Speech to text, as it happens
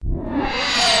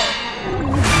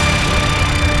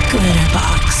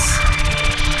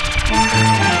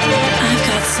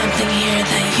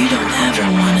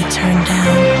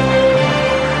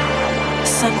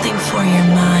for your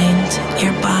mind,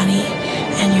 your body,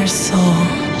 and your soul.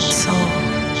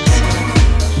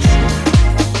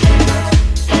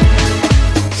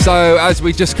 So, as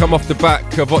we just come off the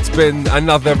back of what's been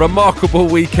another remarkable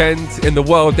weekend in the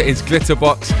world that is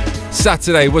Glitterbox,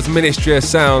 Saturday was Ministry of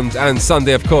Sound, and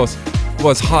Sunday, of course,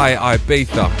 was High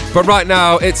Ibiza. But right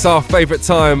now, it's our favourite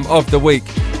time of the week.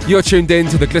 You're tuned in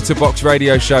to the Glitterbox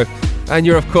radio show, and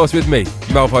you're, of course, with me,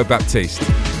 Melvo Baptiste.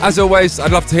 As always,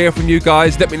 I'd love to hear from you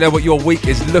guys. Let me know what your week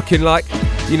is looking like.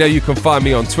 You know, you can find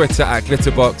me on Twitter at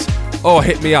Glitterbox, or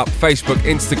hit me up, Facebook,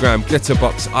 Instagram,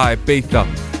 Glitterbox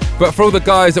Ibiza. But for all the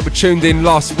guys that were tuned in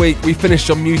last week, we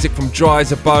finished on music from Dry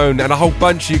as a Bone, and a whole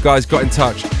bunch of you guys got in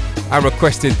touch and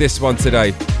requested this one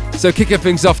today. So kicking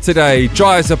things off today,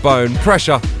 Dry as a Bone,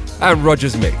 Pressure, and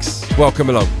Rogers Mix.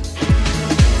 Welcome along.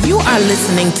 You are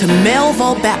listening to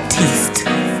Melvo Baptiste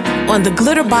on the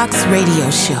Glitterbox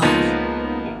Radio Show.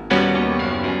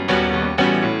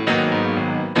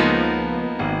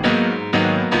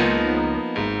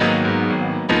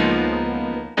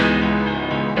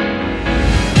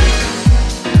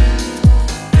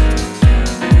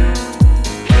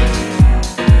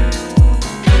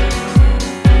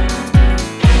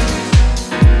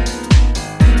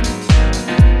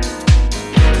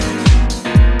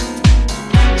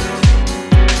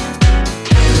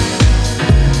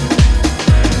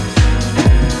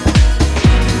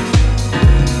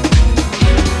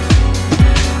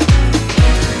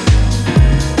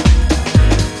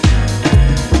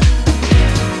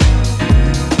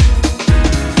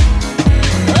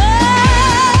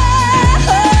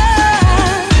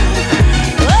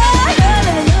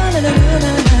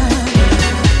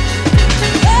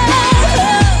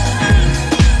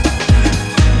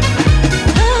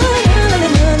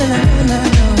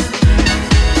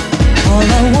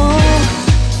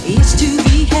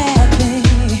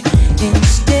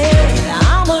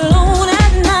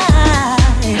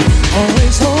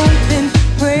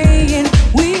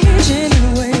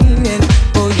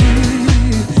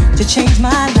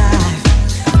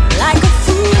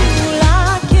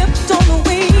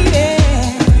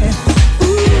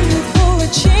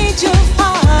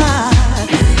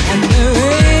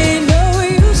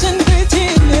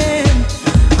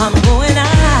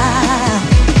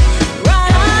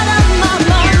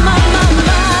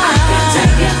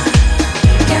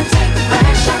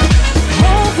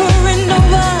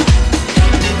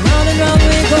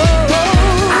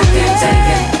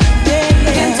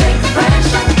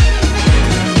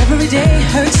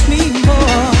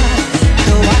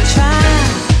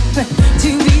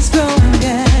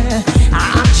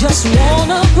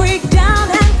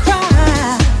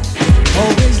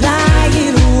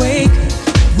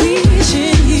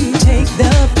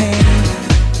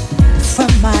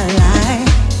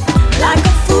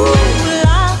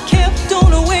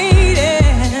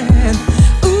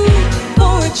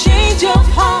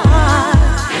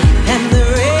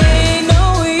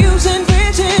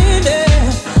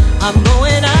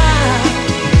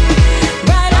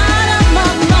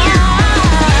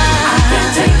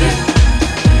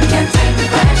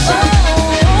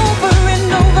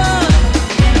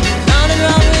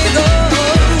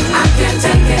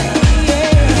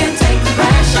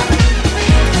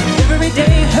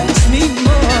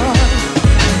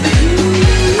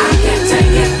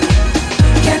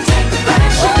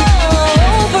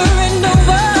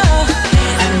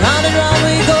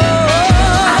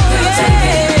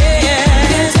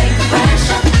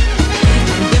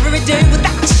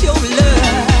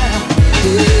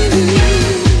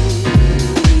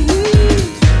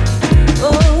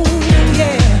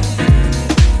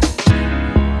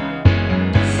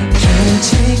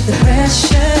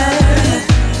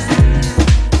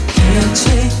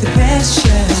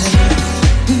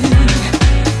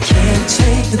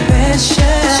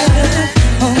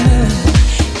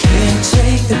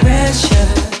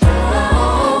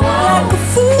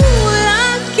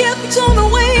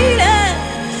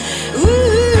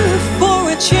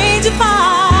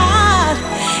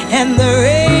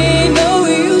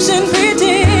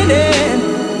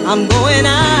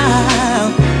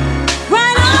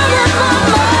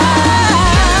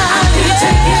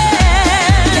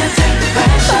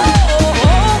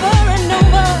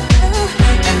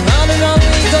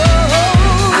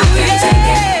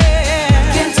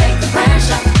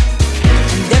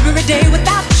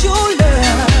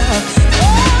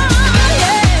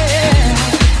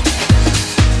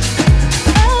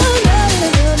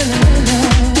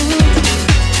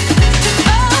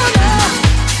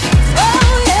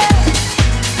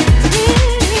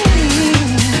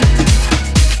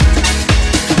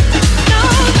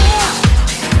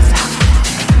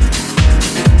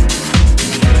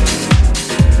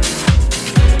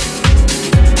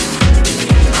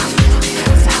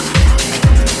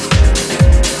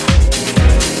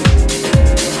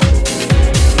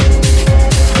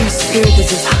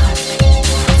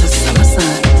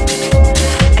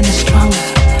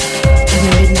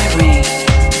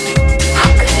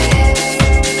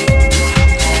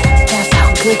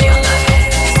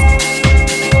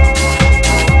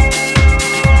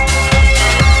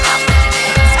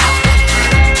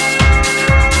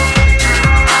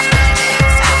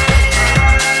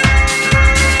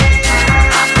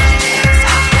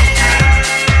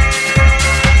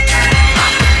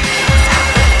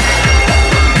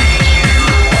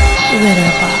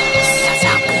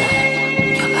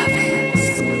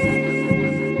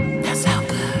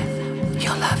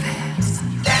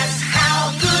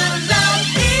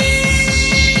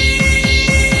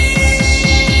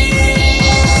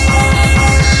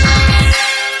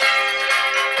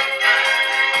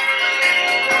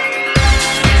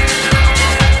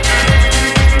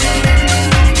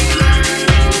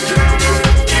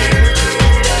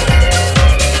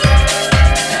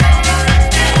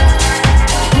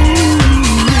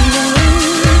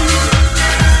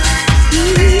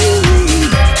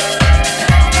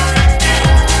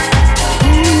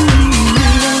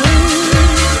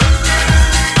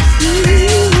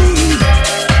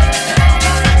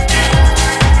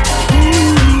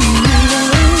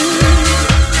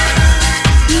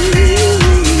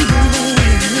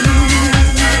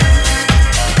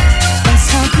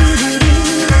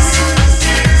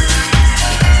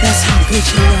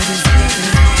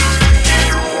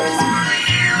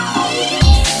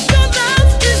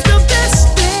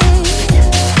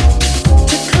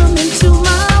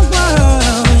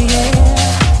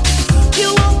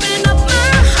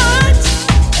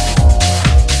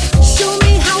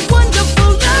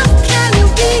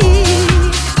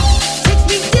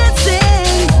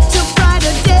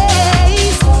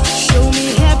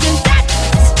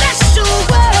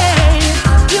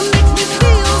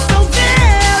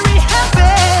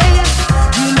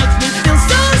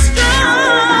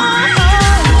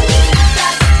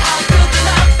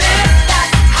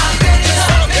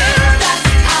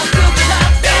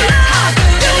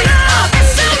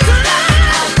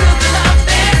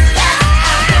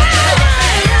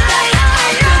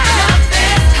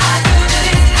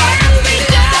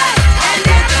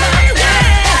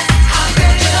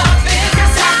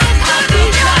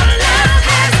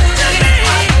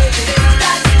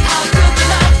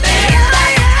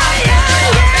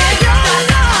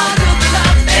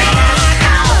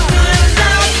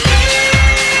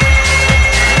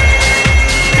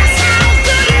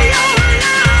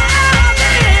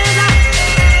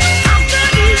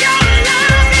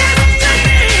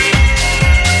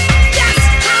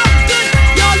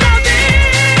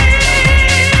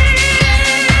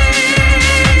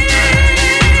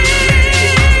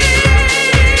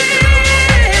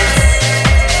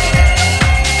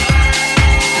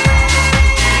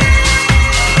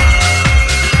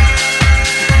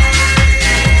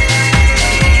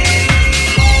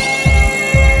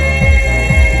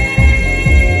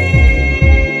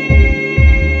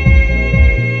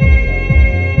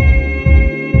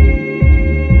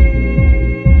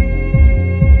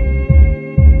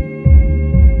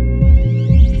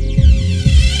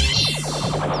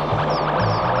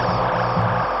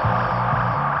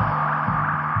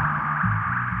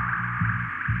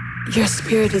 Your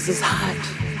spirit is as hot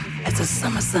as a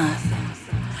summer sun,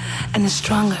 and it's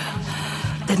stronger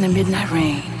than the midnight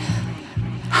rain.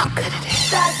 How good it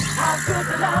is. That's how good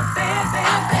the love is.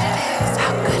 How good it is.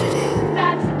 How good it is.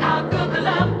 That's how good the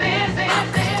love is. How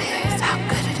good it is. How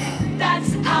good it is.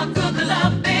 That's how good the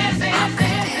love is. How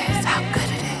good it is. How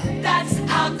good it is. That's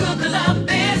how good the love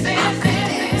is. How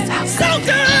good it is. How so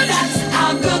good. That's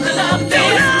how good the love is.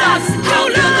 That's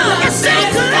how good the love is.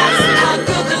 That's how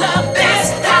good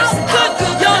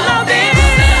the love is.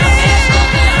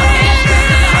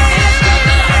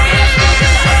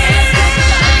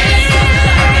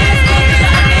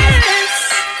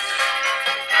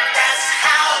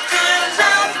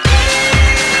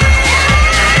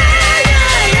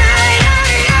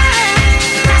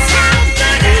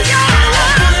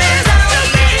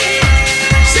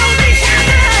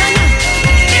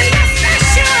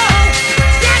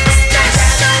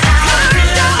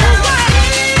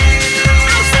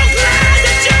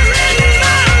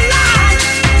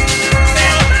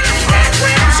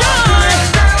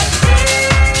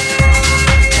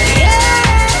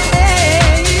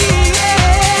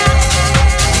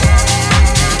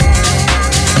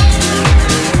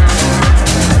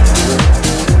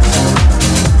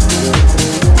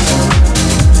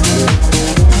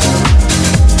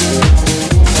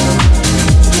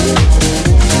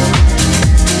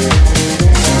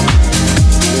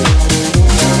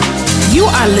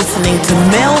 Listening to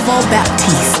Melvo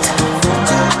Baptiste.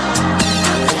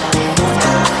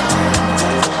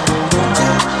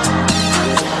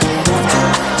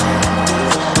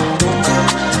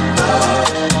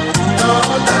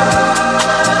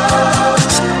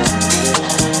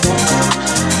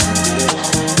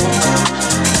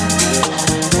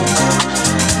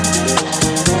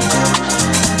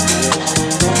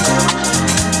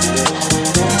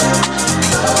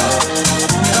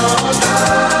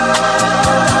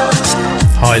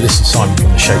 Hi, this is Simon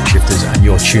from the Shapeshifters and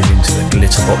you're tuned into the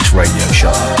Glitterbox Radio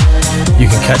Show.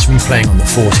 You can catch me playing on the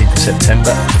 14th of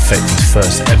September at Defected's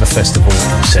first ever festival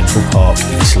in Central Park,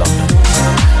 East London.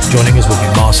 Joining us will be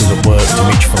Masters at Work,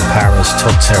 Dimitri from Paris,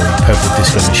 Todd Terry, Purple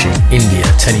Disco Machine, India,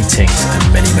 Tenny Tinks and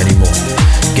many, many more.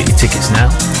 Get your tickets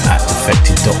now at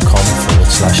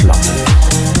defected.com/London.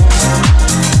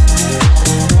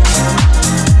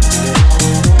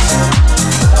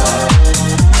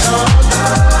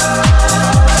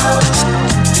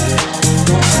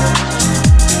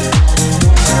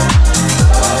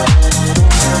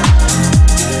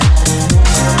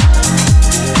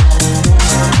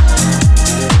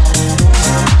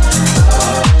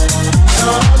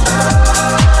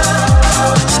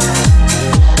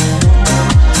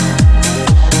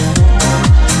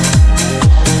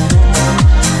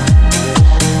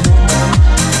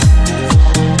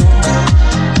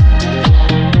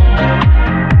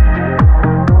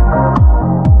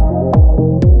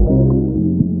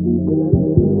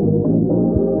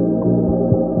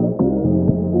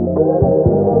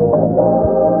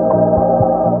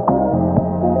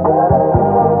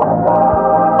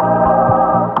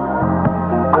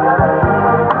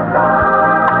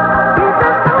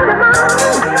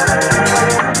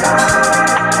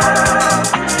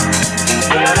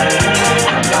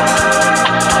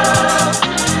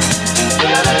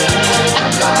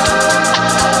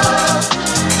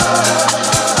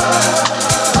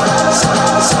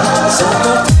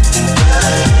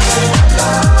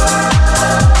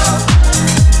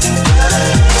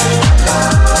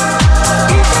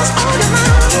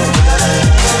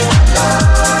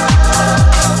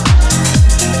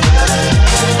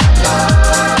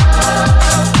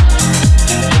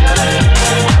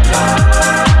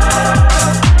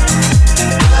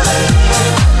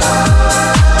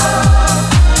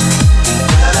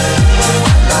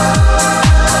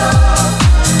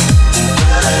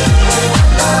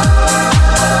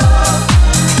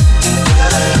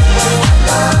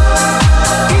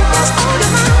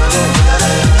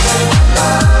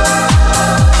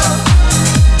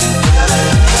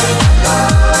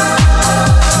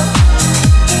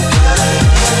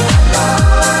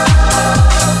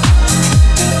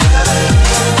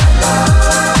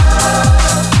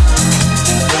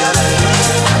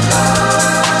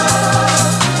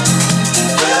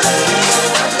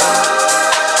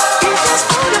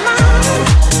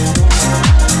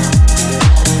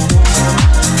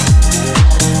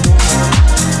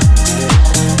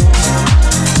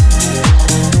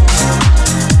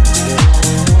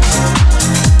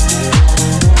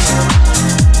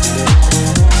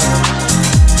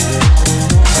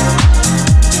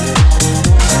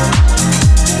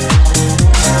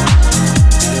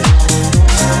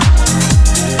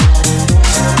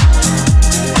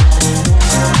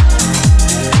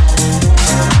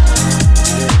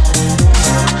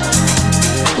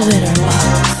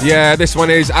 Yeah, this one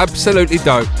is absolutely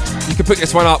dope. You can pick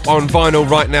this one up on vinyl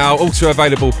right now, also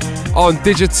available on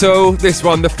digital. This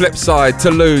one, The Flip Side,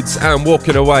 Taludes and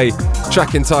Walking Away,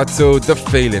 track entitled The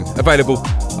Feeling, available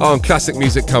on Classic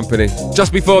Music Company.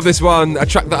 Just before this one, a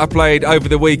track that I played over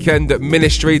the weekend at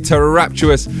Ministry to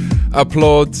Rapturous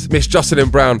Applaud, Miss Jocelyn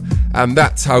Brown, and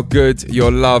That's How Good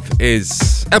Your Love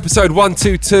Is. Episode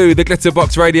 122, the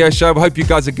Glitterbox Radio Show. I hope you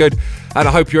guys are good and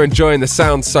I hope you're enjoying the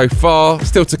sound so far.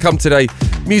 Still to come today,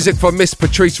 music from Miss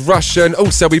Patrice Rushen.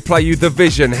 Also, we play you The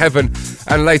Vision, Heaven,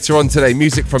 and later on today,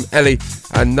 music from Ellie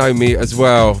and Nomi as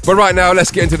well. But right now,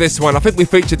 let's get into this one. I think we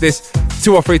featured this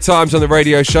 2 or 3 times on the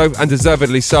radio show, and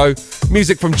deservedly so.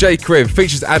 Music from J. Crib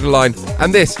features Adeline,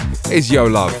 and this is Yo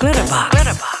Love.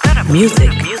 Glitterbox.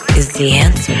 Music is the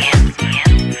answer.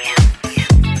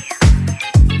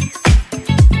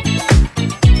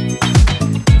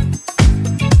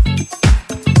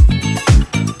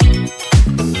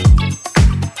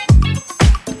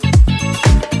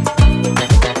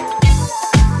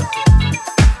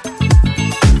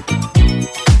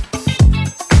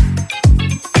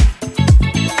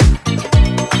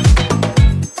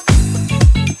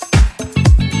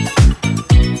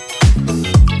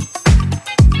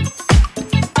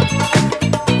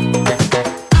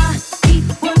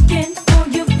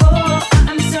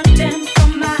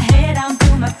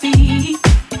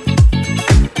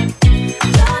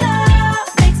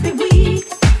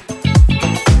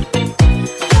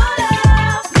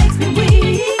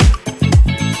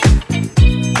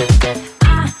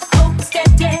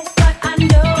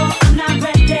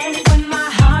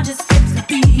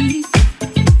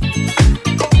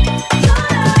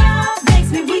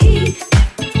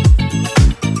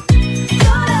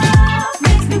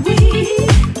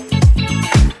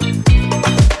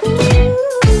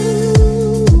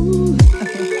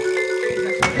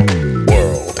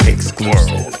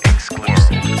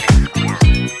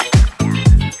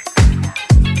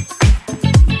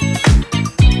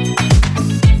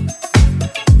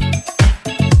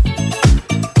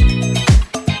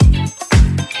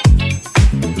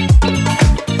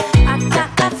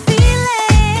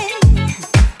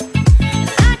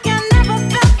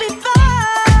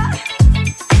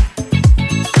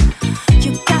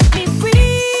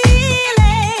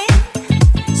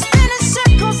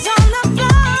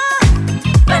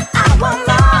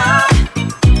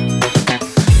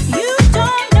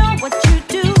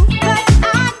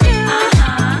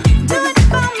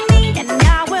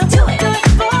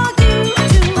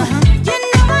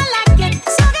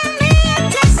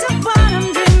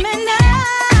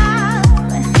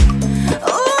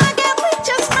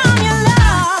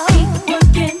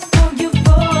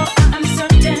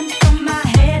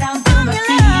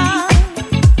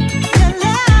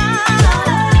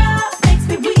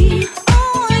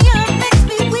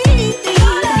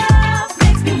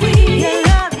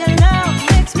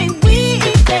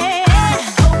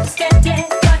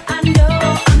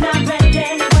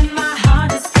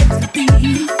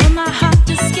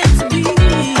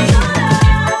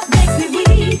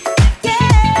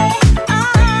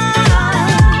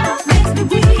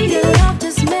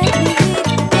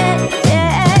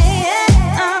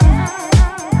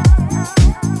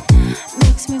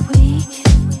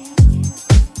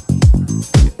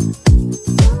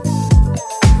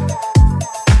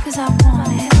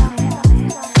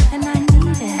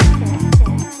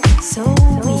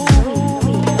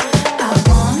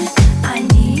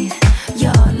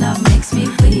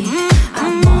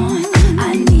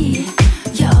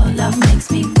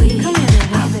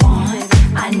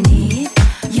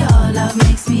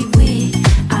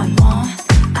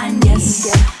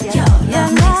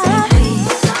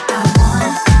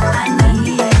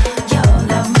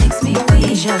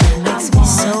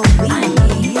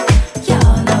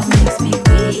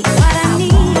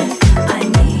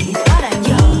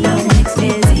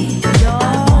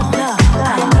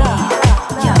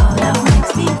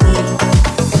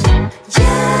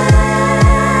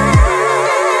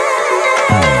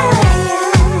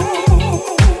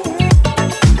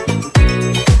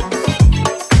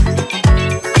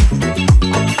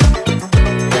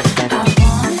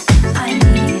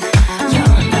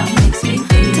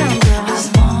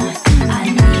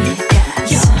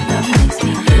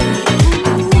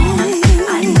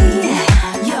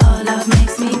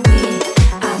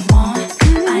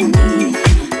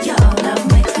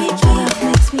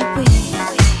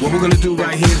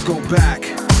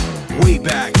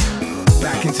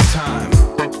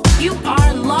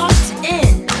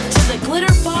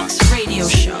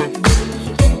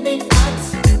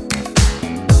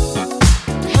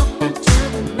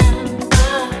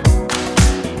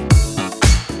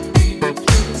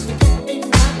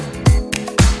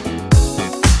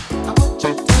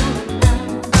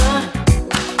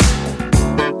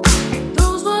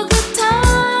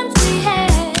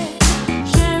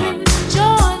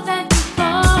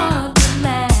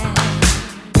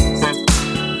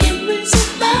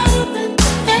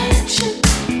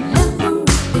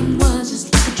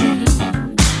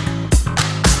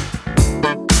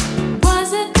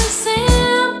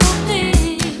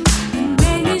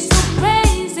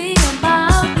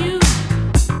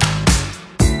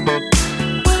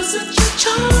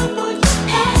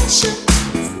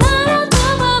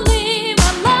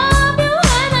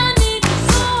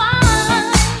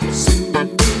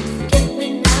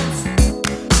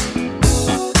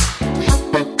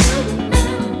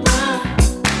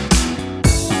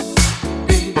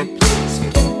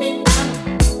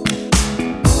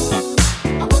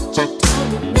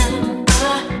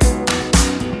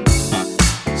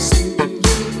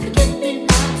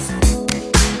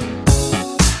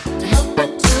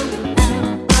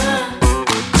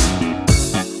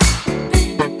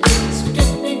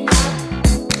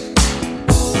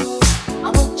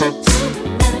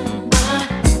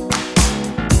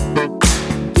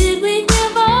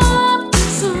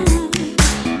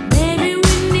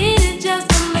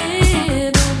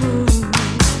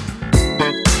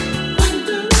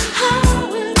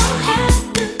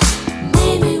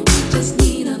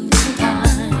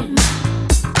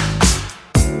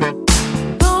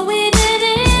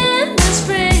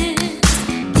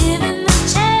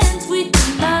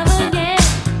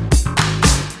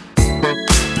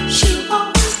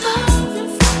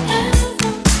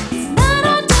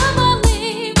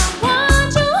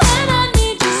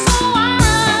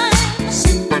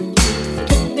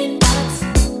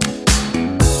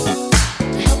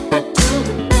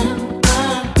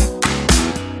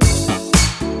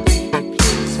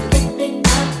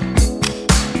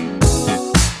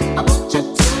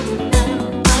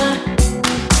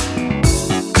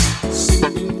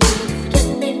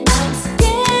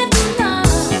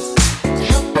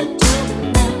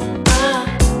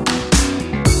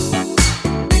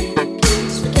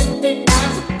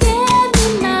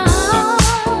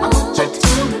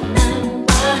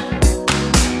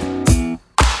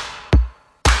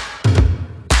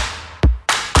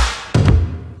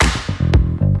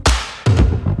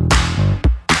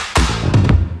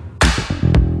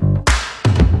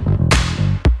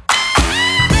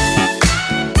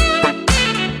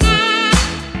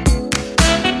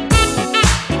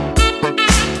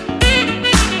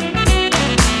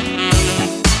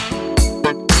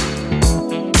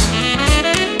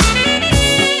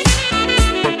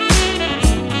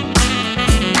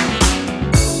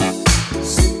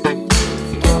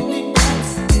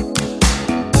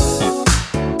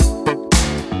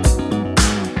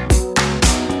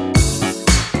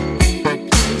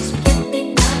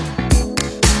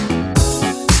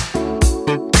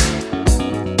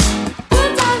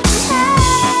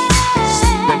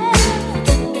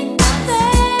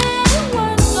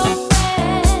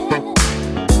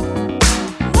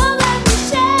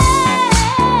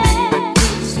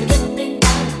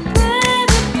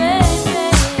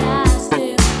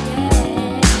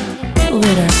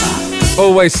 Glitterbox.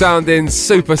 Always sounding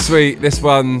super sweet, this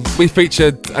one. We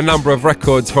featured a number of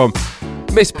records from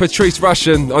Miss Patrice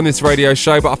Rushen on this radio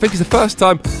show, but I think it's the first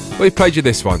time we've played you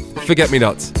this one, Forget Me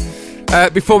Not.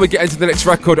 Before we get into the next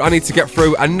record, I need to get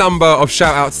through a number of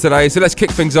shout-outs today, so let's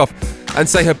kick things off and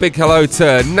say a big hello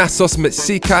to Nassos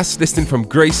Mitsikas, listening from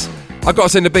Greece. I've got to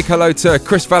send a big hello to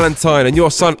Chris Valentine and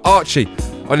your son Archie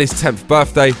on his 10th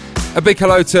birthday. A big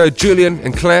hello to Julian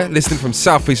and Claire, listening from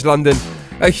South East London.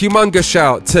 A humongous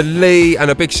shout to Lee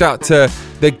and a big shout to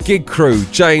the gig crew,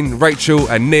 Jane, Rachel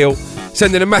and Neil.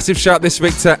 Sending a massive shout this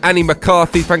week to Annie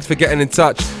McCarthy, thanks for getting in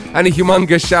touch. And a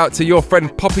humongous shout to your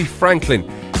friend Poppy Franklin,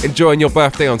 enjoying your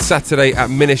birthday on Saturday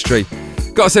at Ministry.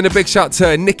 Got to send a big shout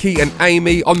to Nikki and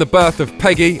Amy on the birth of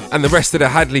Peggy and the rest of the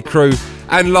Hadley crew.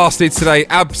 And lastly today,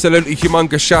 absolutely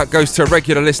humongous shout goes to a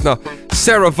regular listener,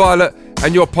 Sarah Violet,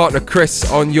 and your partner Chris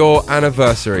on your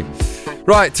anniversary.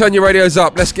 Right, turn your radios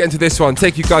up, let's get into this one.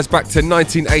 Take you guys back to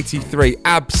 1983,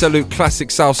 absolute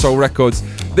classic South Soul records.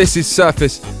 This is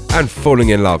Surface and Falling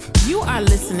in Love. You are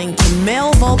listening to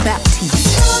Melvo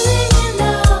Baptiste. Falling in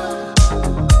love.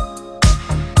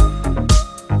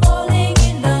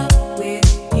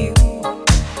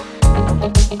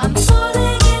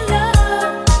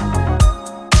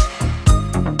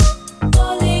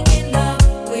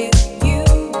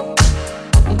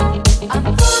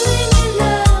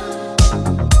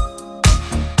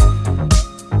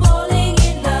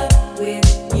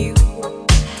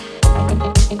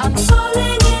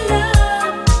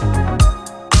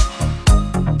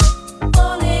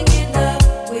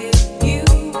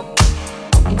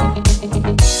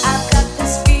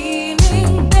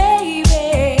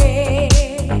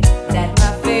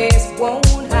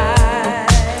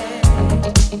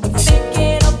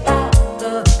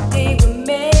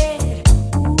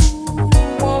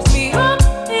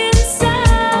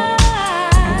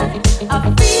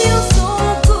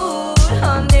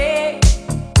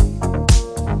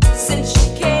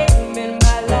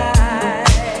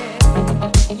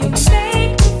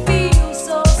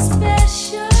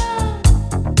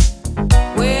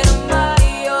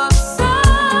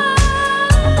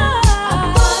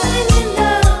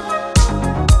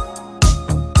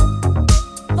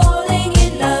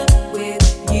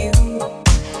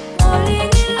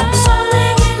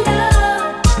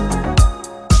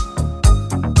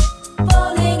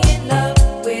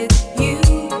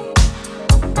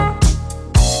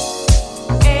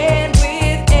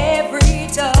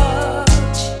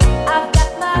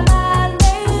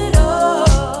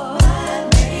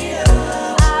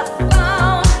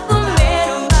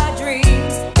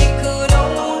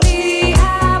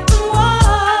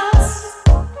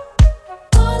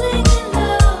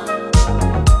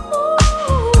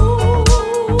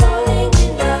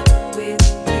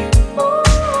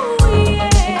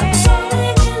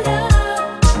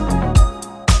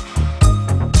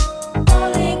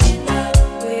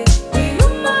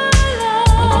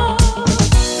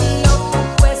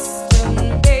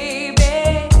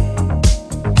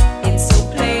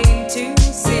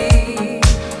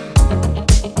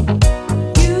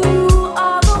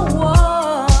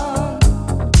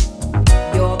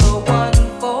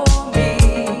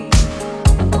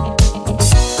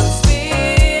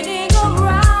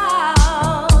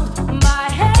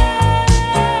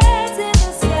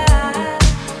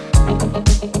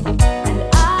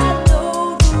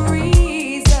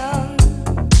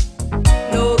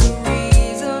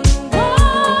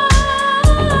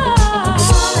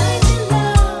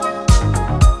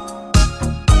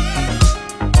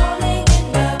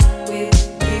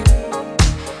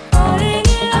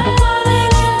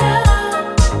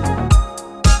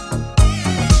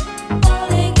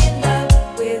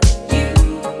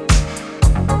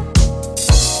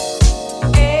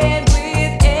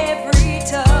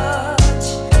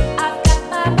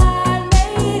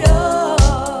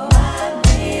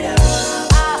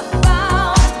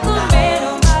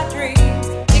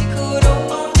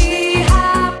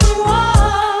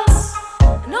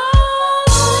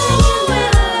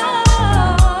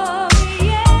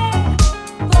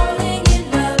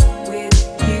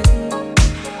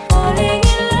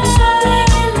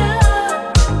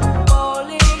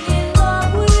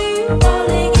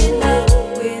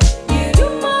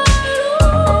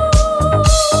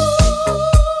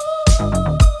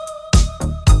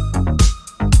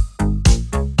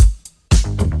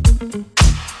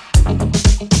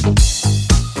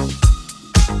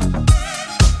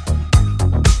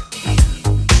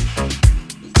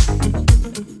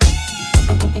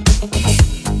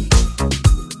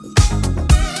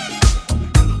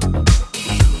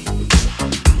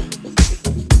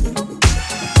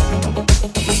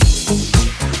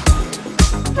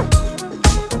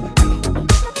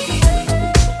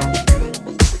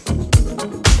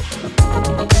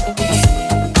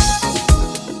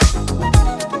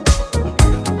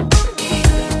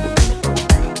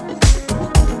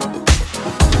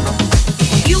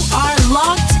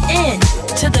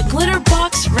 to the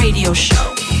Glitterbox Radio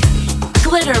Show.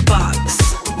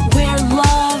 Glitterbox, where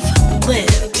love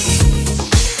lives.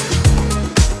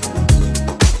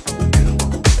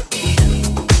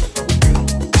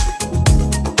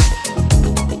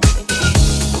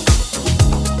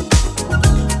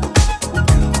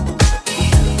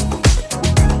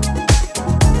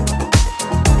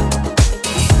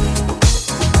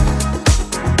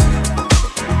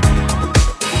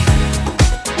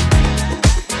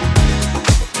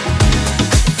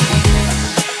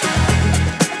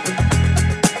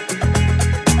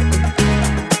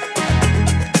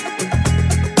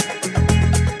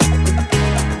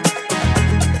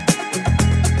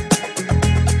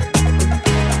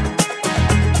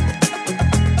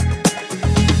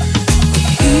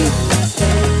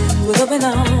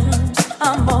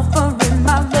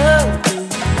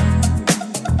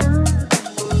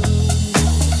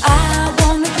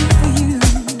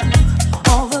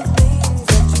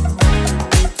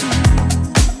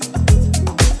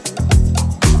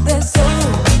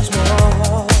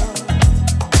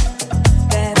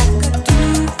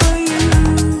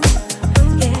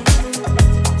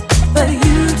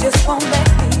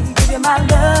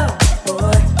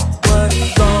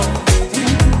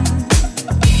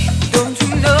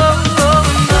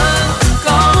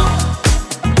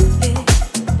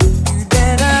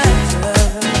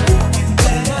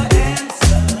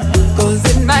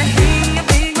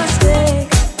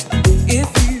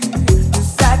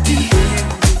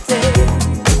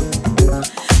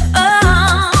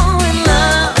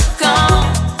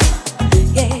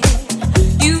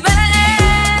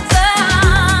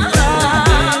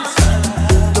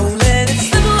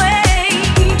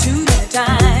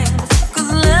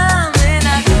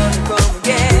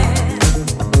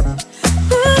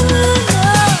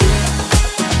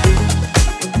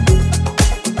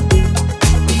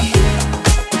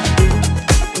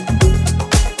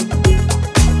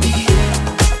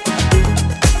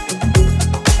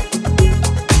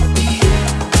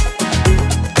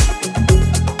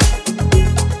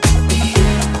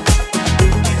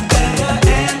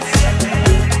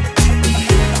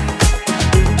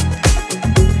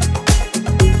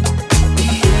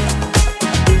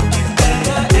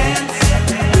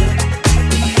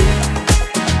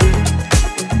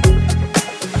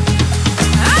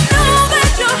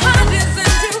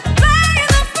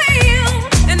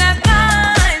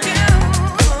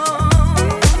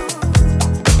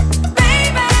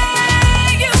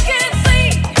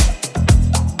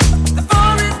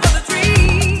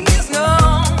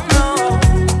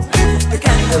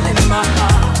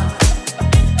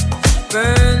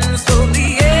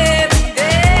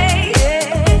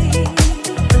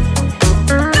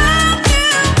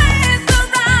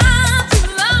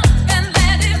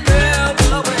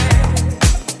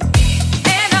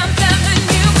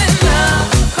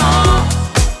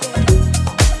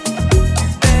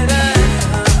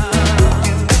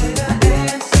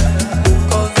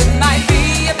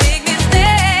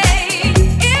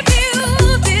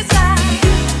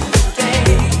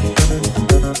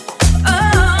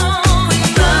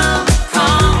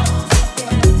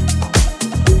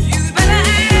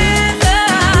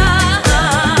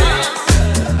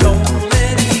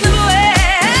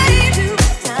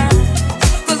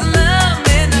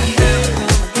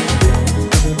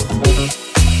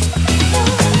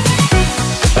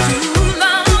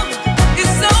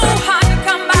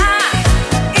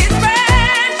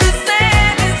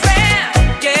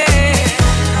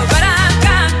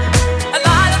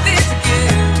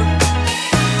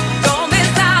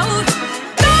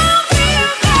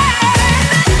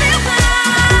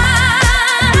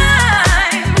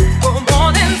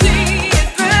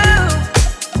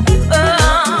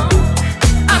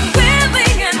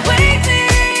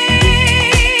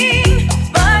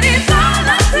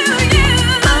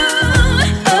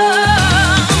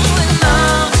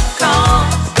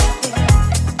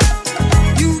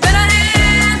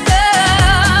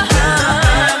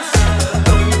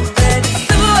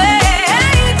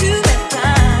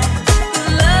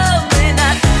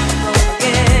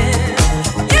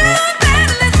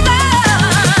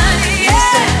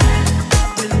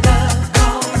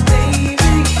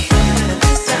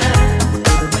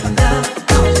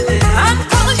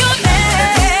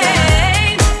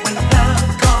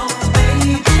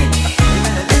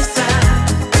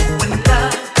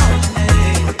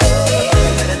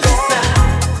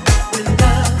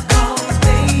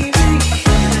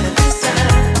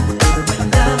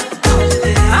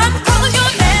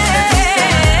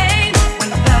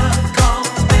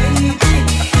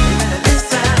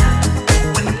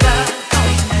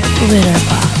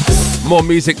 More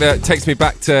music that takes me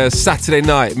back to Saturday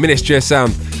night, Ministry of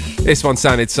Sound. This one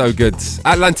sounded so good.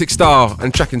 Atlantic Star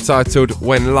and track entitled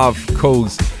When Love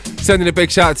Calls. Sending a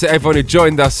big shout out to everyone who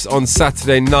joined us on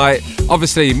Saturday night.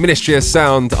 Obviously, Ministry of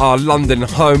Sound, our London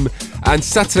home. And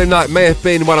Saturday night may have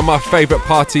been one of my favourite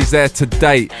parties there to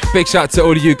date. Big shout out to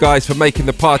all of you guys for making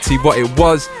the party what it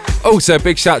was. Also,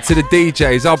 big shout out to the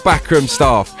DJs, our backroom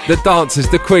staff, the dancers,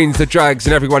 the queens, the drags,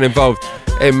 and everyone involved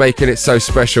in making it so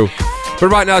special. But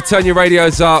right now, turn your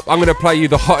radios up. I'm going to play you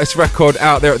the hottest record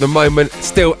out there at the moment.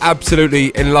 Still absolutely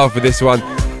in love with this one.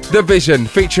 The Vision,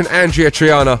 featuring Andrea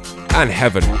Triana and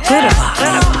Heaven.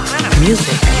 Glitterbox.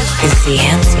 Music is the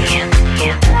answer.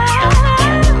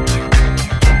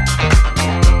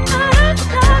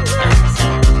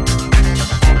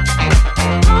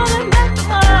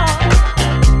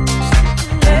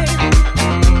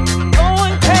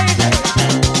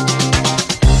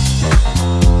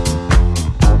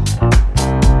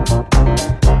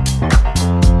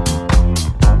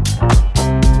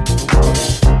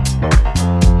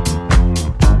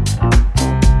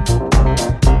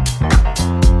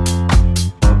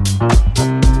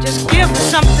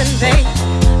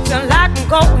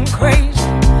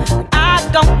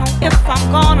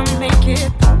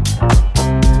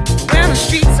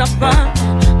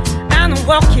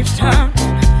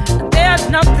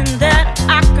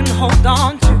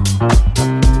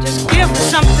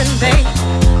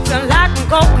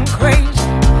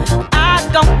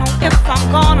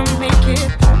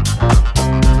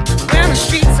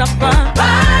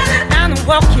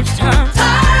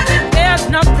 There's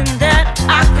nothing that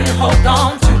I can hold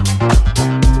on to.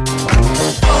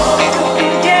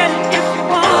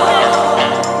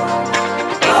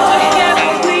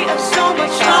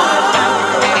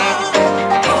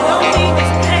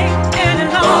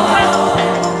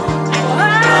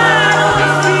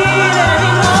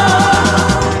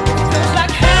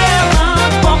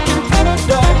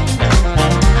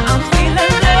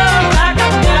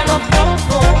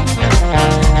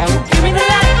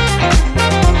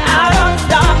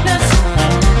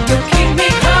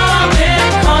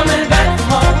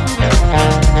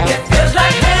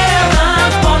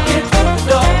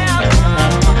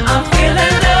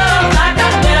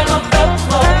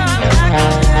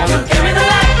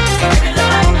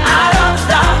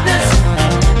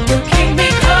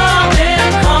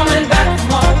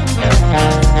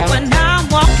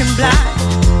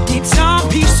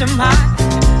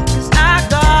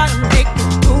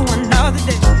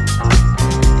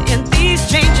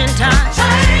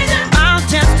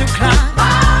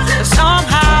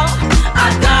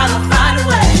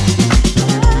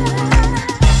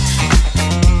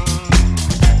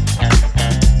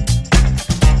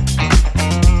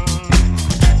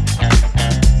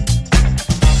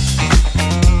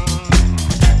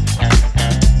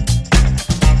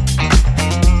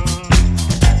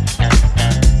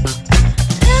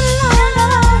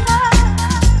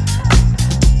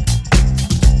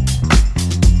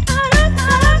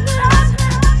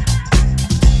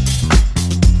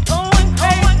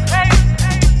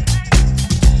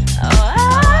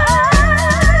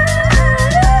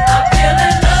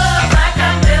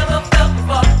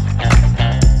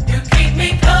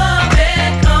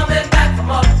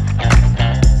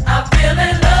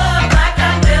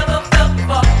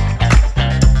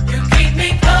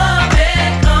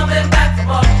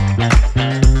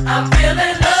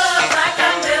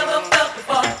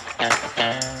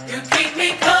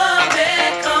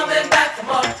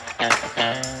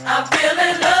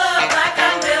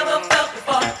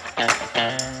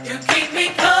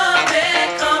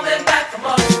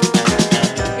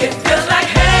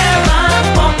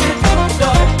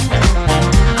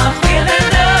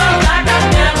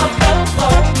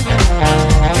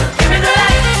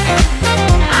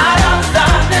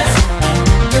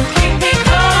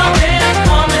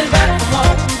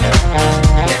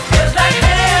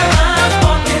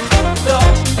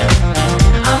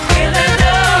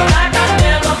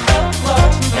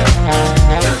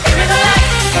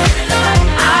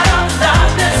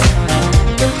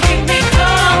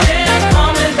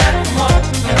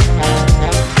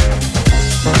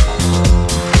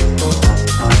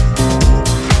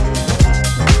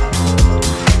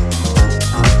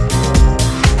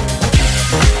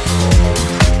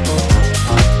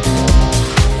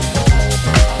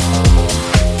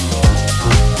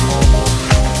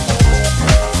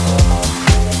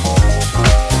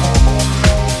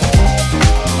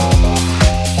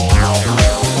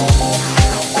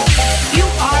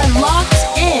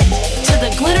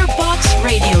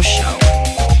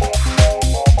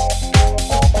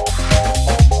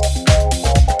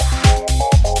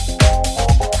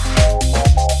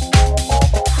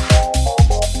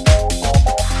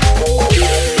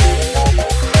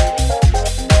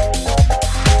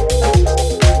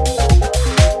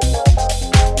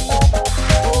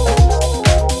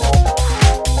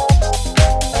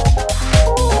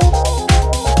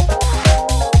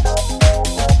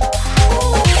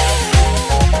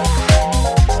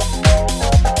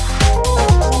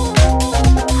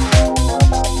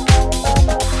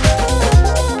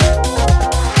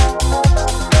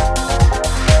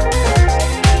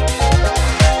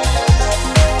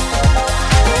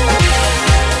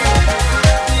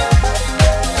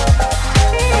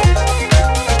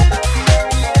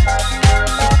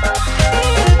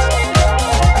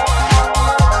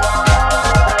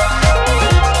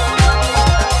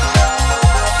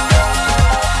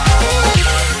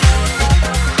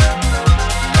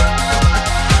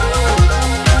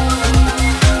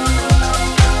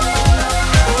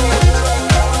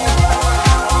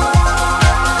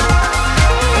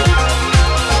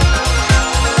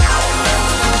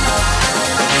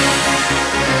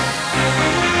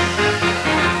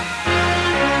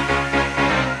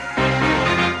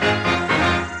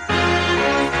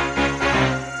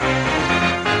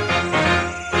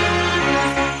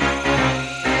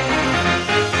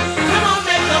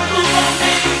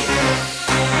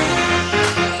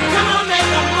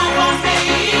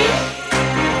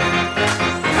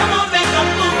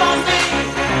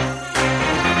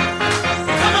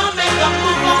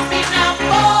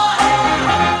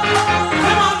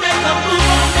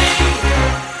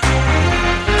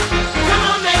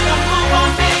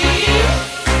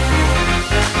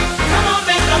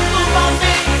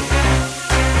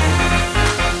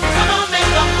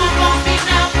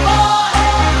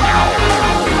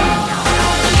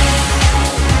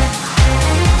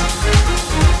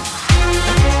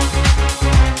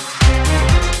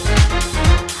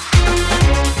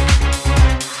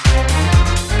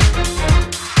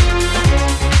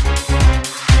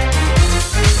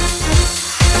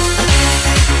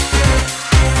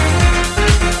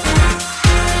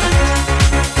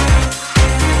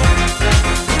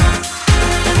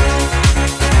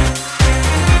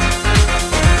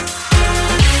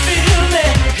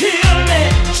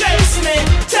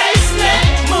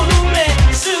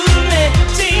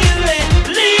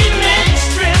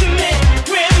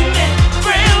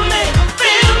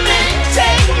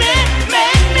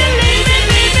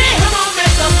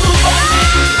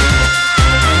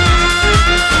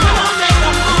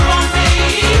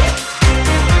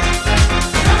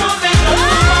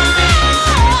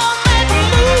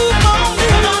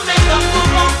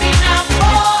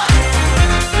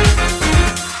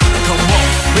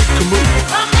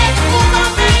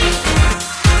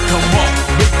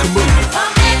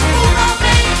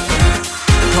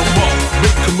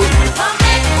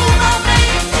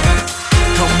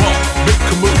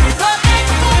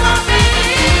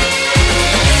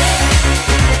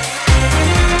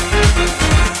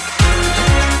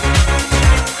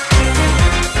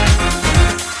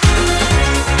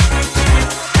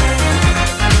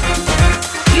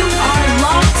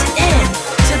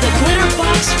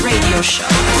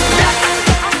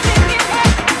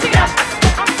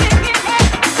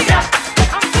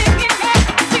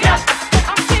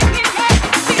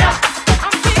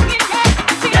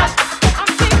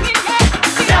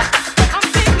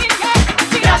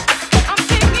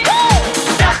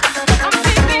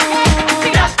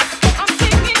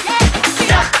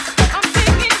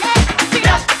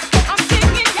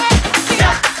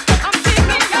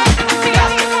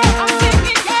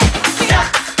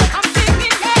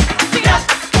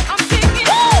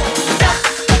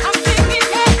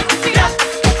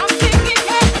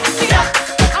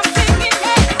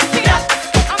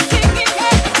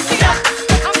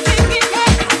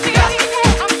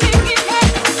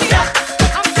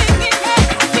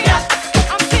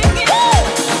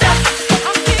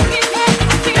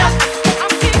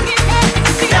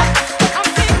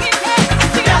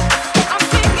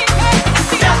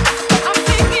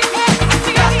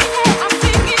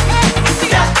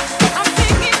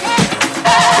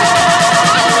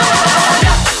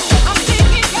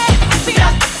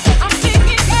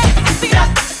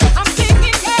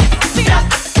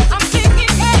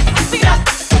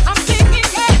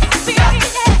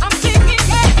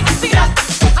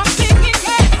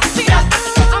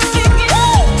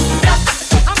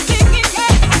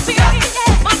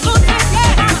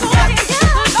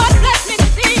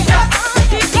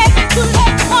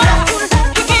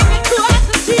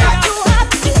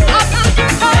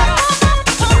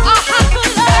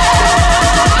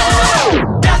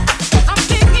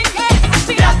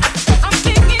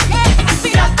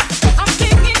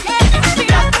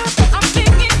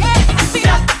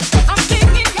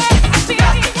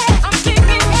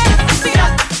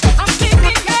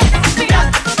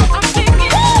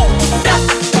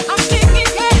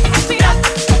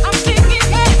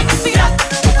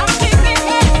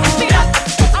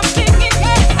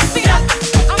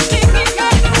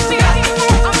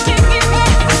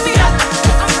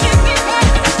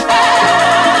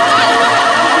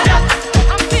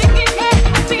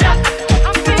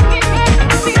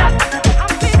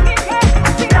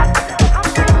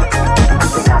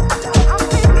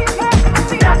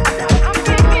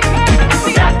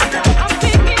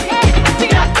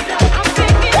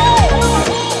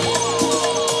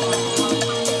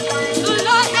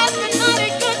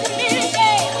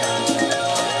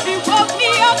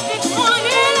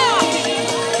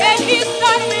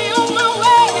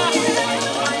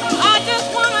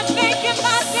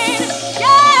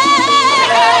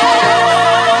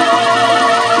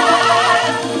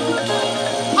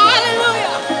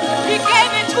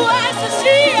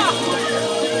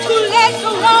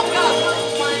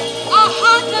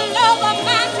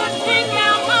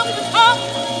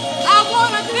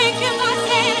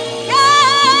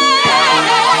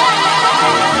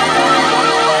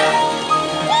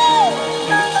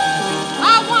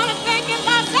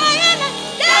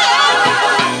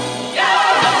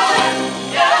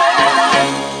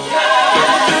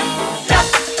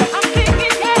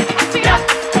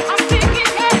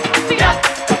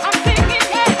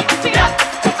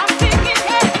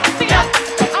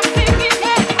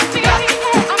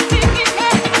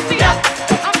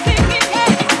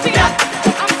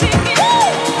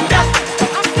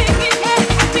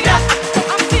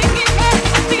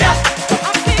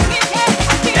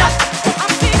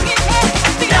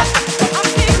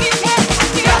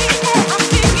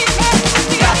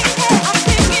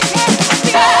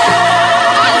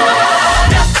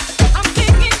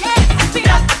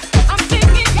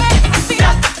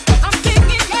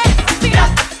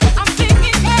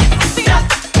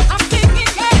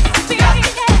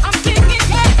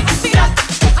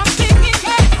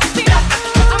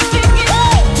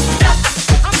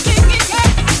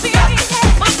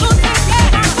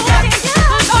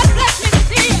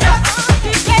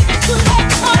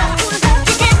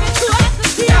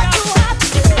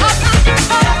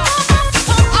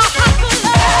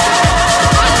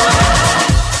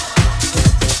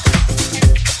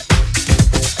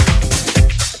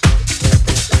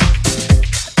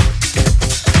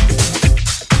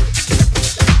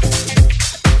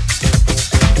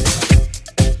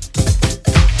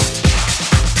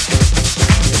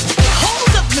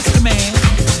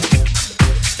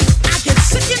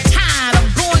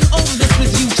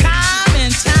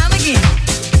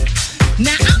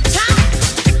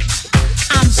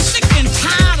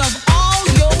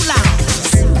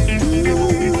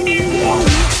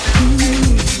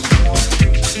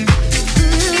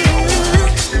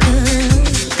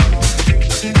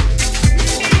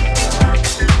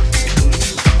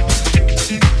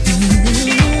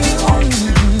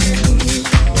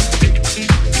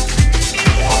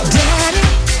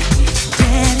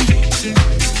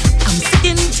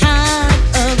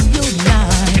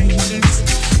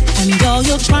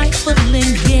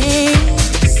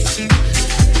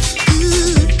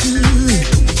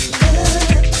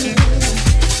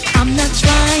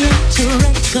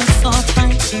 discuss or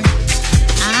fight.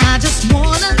 I just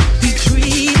wanna be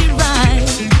treated right.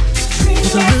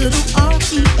 With a little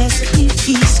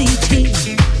R-E-S-P-E-C-T.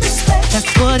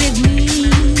 That's what it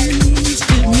means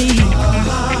to me.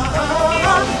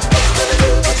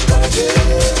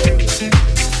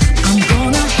 I'm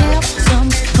gonna have some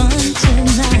fun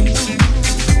tonight.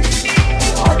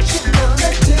 What you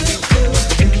gonna do?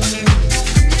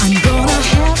 I'm gonna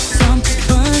have some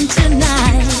fun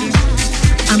tonight.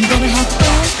 I'm gonna have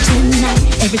fun tonight.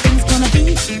 Everything's gonna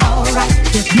be alright.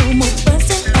 There's no more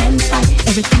fussing and fight.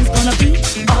 Everything's gonna be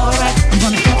alright. I'm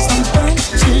gonna have some fun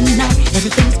tonight.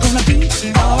 Everything's gonna be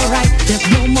alright. There's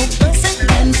no more fussing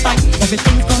and fight.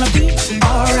 Everything's gonna be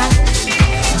alright.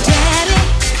 Daddy,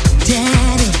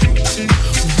 Daddy,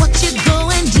 what you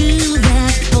going do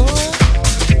that for?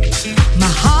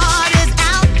 My heart is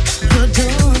out the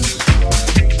door.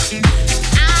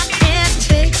 I can't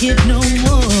take it no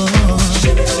more.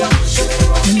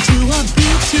 Into a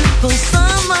beautiful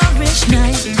summerish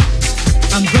night,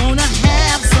 I'm gonna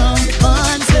have some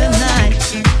fun tonight.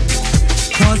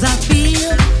 'Cause I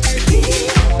feel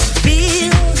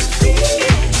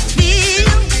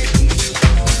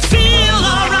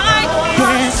alright.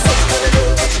 Yes,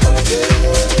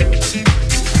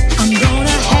 I'm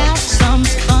gonna have some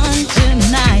fun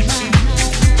tonight.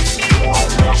 What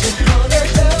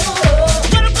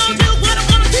I'm gonna do, what I'm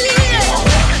gonna do, yeah.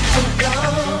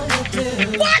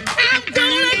 What I'm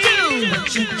gonna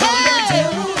do, hey,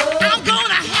 I'm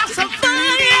gonna have some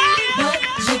fun, yeah. What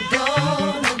you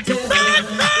gonna do?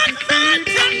 Fun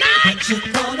tonight. What you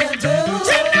gonna do?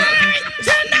 Tonight,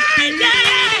 yeah.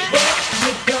 What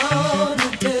you gonna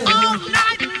do? All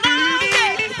night long,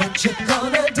 yeah. What you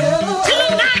gonna do?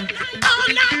 Tonight, all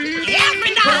night,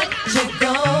 every night. What you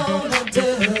gonna do?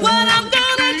 What I'm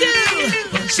gonna do?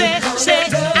 Say,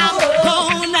 I'm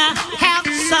gonna have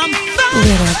some fun.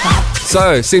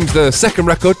 So, seems the second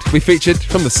record we featured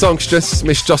from the songstress,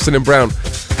 Miss Jocelyn Brown.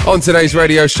 On today's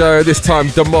radio show, this time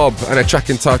The Mob and a track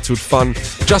entitled Fun.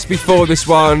 Just before this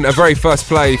one, a very first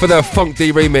play for the Funk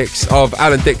D remix of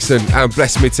Alan Dixon and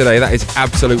Bless Me Today. That is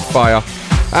absolute fire.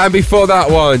 And before that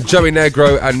one, Joey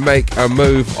Negro and Make a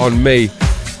Move on Me.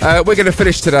 We're going to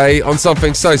finish today on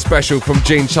something so special from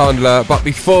Gene Chandler, but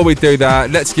before we do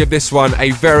that, let's give this one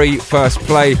a very first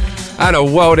play and a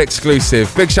world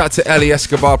exclusive. Big shout to Ellie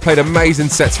Escobar, played amazing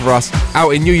sets for us out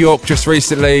in New York just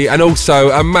recently, and also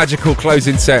a magical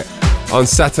closing set on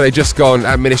Saturday just gone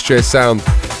at Ministry of Sound.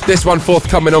 This one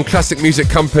forthcoming on Classic Music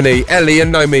Company, Ellie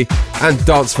and Nomi and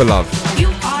Dance for Love. You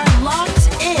are locked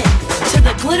in to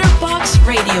the Glitterbox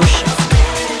Radio Show.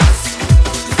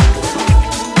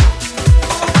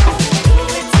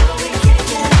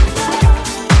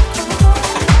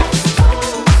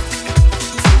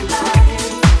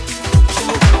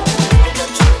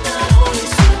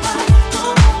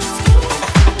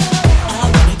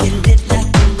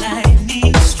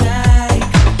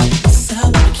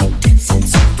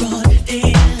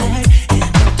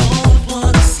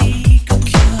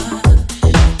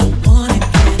 Wanna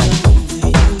get over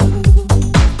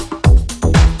you.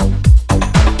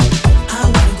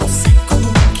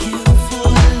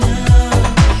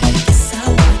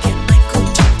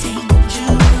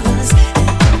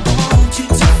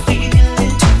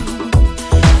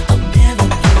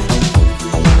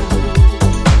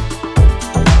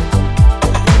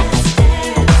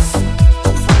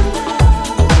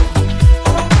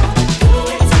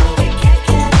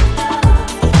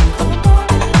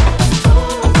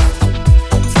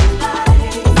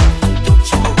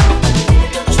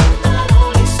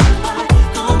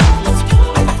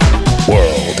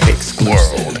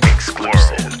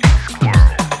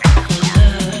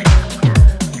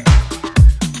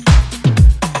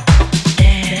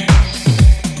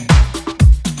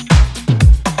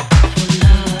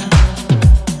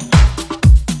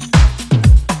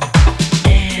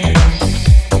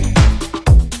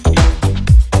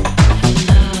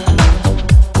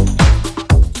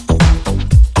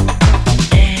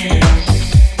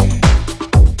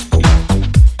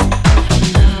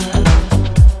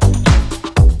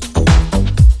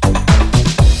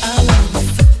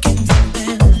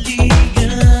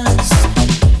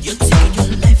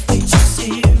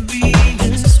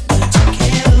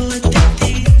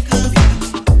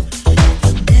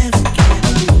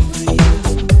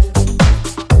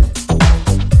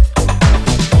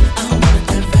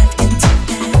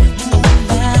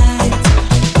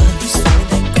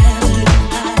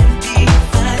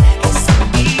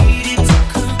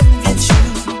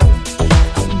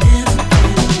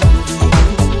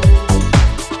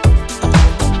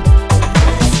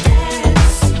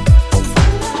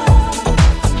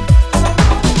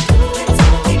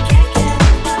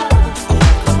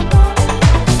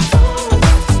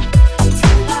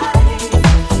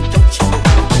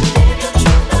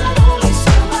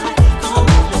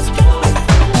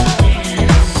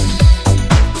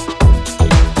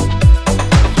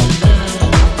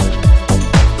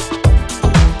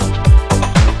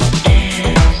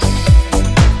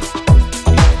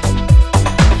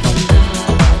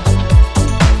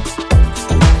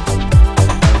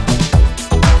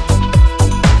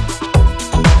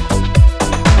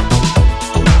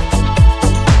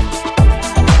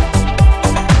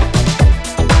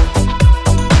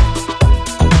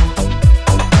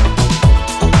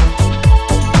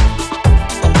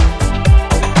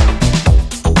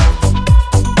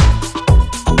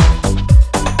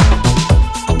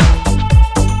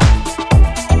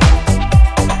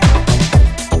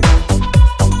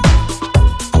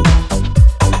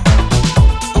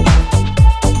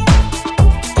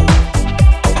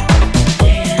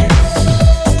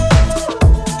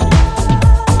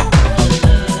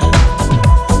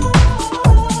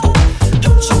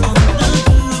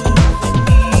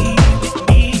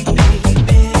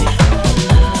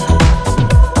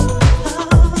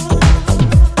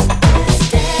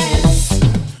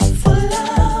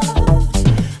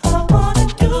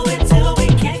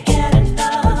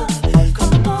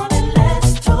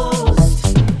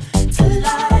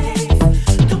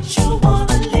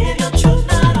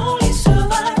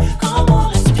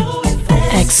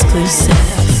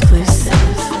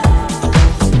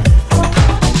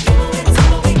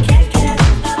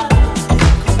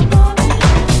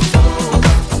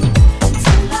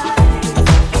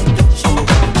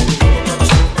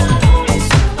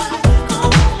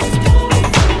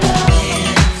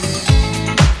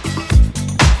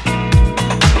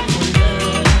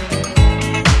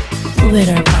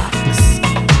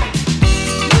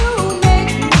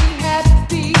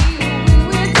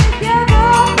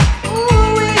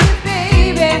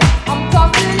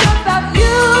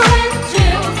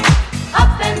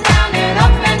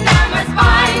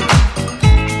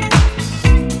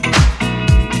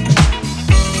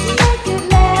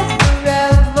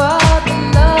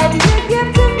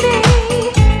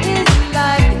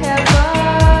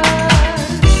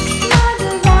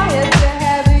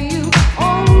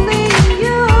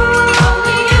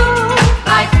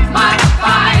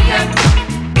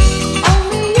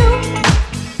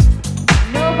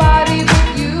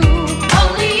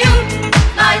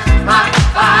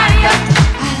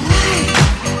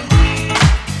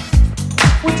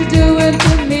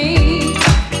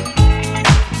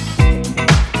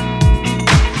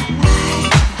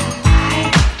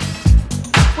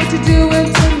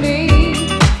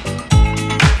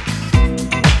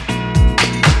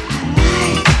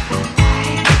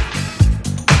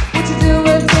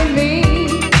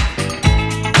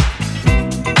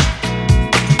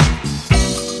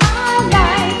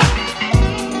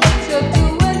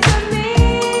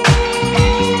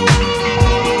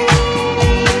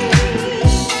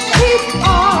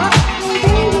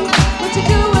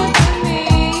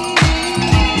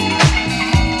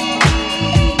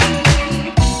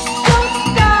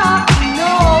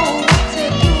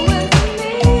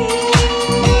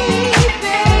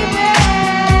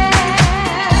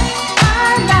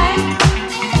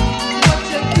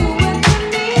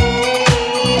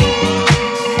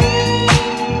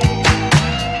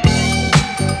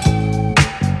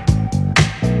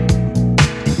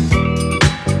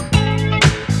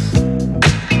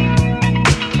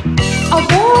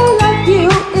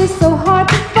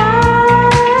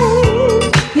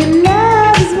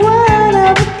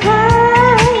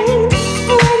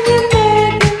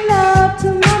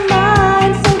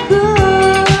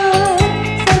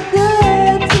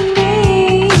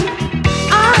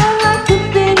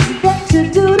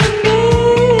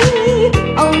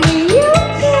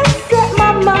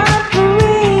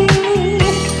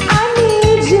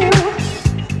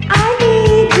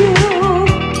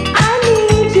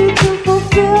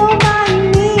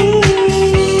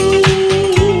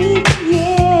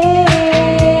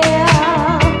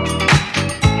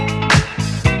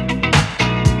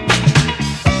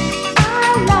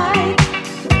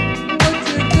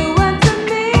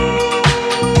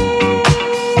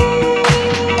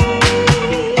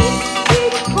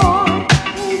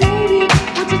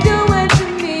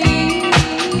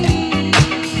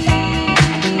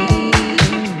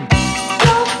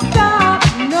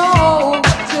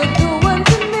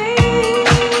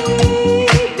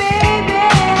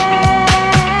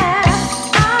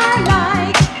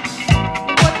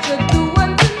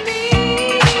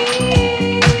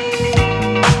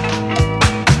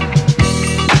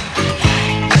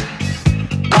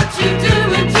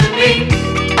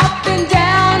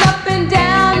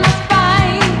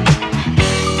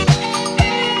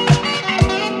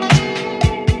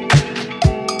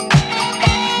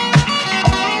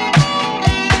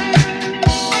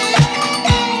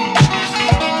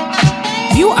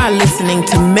 are listening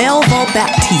to Melville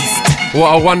Baptiste.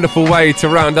 What a wonderful way to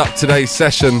round up today's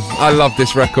session. I love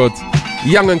this record.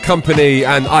 Young and Company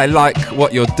and I Like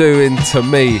What You're Doing to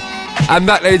Me. And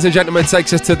that, ladies and gentlemen,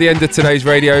 takes us to the end of today's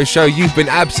radio show. You've been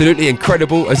absolutely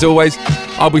incredible, as always.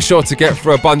 I'll be sure to get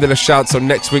through a bundle of shouts on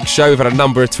next week's show. We've had a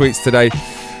number of tweets today.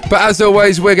 But as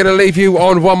always, we're going to leave you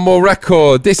on one more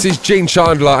record. This is Gene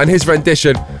Chandler and his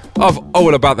rendition of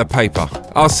All About the Paper.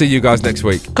 I'll see you guys next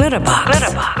week.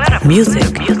 Glitterbox. Music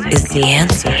is the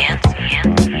answer.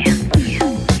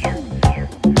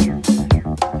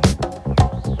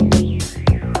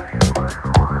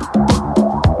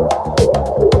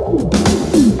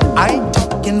 I ain't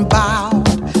talking about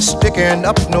sticking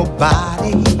up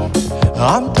nobody.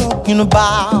 I'm talking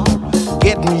about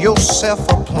getting yourself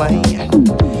a plan.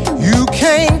 You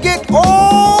can't get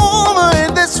over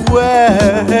in this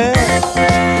world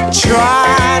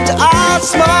trying to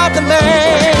outsmart the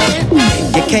man.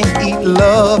 You can't eat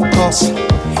love cause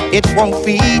it won't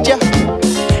feed you,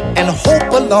 and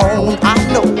hope alone I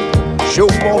know sure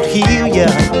won't heal you.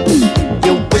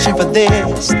 You're wishing for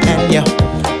this and you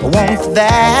want for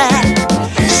that.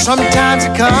 Sometimes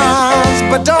it comes,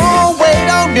 but don't wait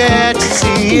on yeah, to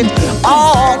see it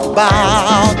all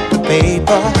about the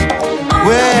paper.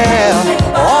 Well,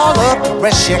 all of the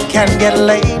rest you can get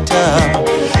later.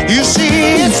 You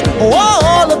see, it's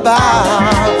all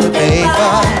about the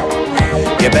paper.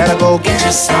 You better go get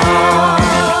your some.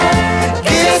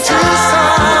 Get your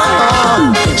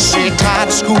some. She tired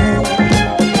of school.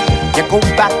 You go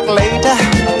back later.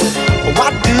 Why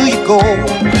do you go?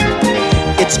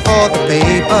 It's for the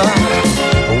paper.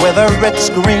 Whether it's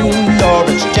green or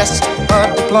it's just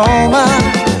a diploma,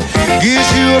 gives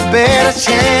you a better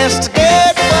chance to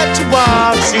get what you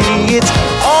want. See, it's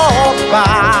all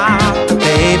about the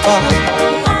paper.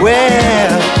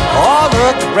 Well, all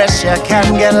of the rest you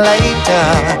can get later.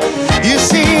 You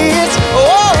see, it's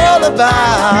all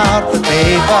about the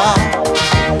paper.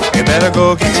 You better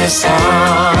go get your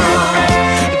some.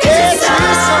 Get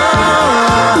your some.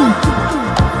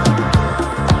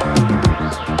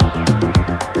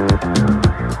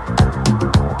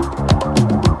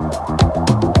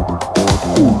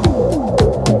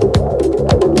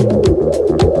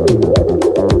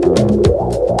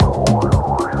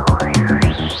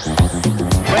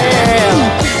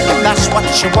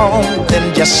 You want,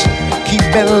 then just keep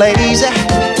it lazy.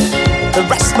 The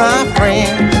rest, my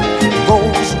friend,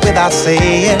 goes without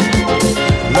saying.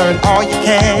 Learn all you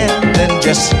can, then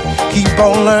just keep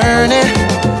on learning.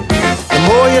 The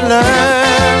more you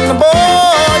learn, the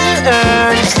more you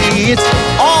earn. You see, it's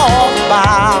all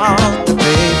about the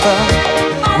paper.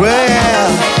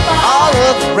 Well, all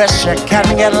of the rest you can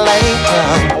get later.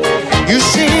 You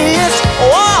see, it's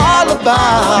all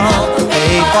about the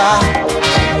paper.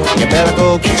 You better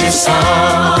go get your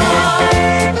some.